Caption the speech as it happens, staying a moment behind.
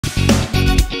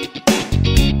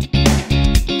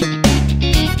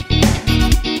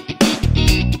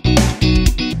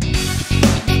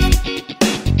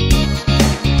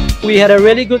we had a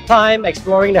really good time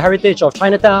exploring the heritage of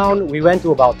Chinatown. We went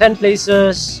to about 10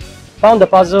 places, found the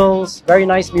puzzles, very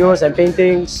nice murals and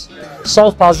paintings,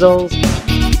 solved puzzles.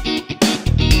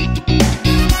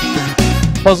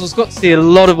 Puzzles, got to see a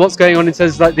lot of what's going on in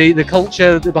terms of like the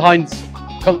culture behind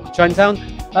Chinatown,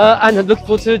 and I look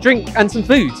forward to a drink and some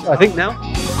food, I think now.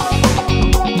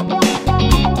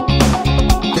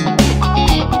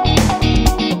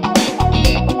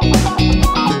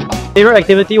 Favorite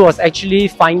activity was actually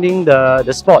finding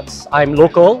the spots. I'm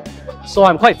local, so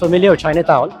I'm quite familiar with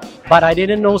Chinatown, but I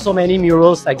didn't know so many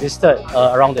murals existed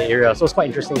around the area, so it's quite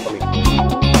interesting for me.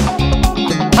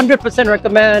 100%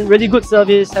 recommend, really good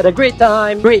service, had a great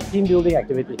time, great team building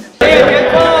activity.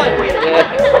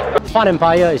 Fun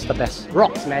Empire is the best.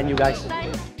 Rocks, man, you guys.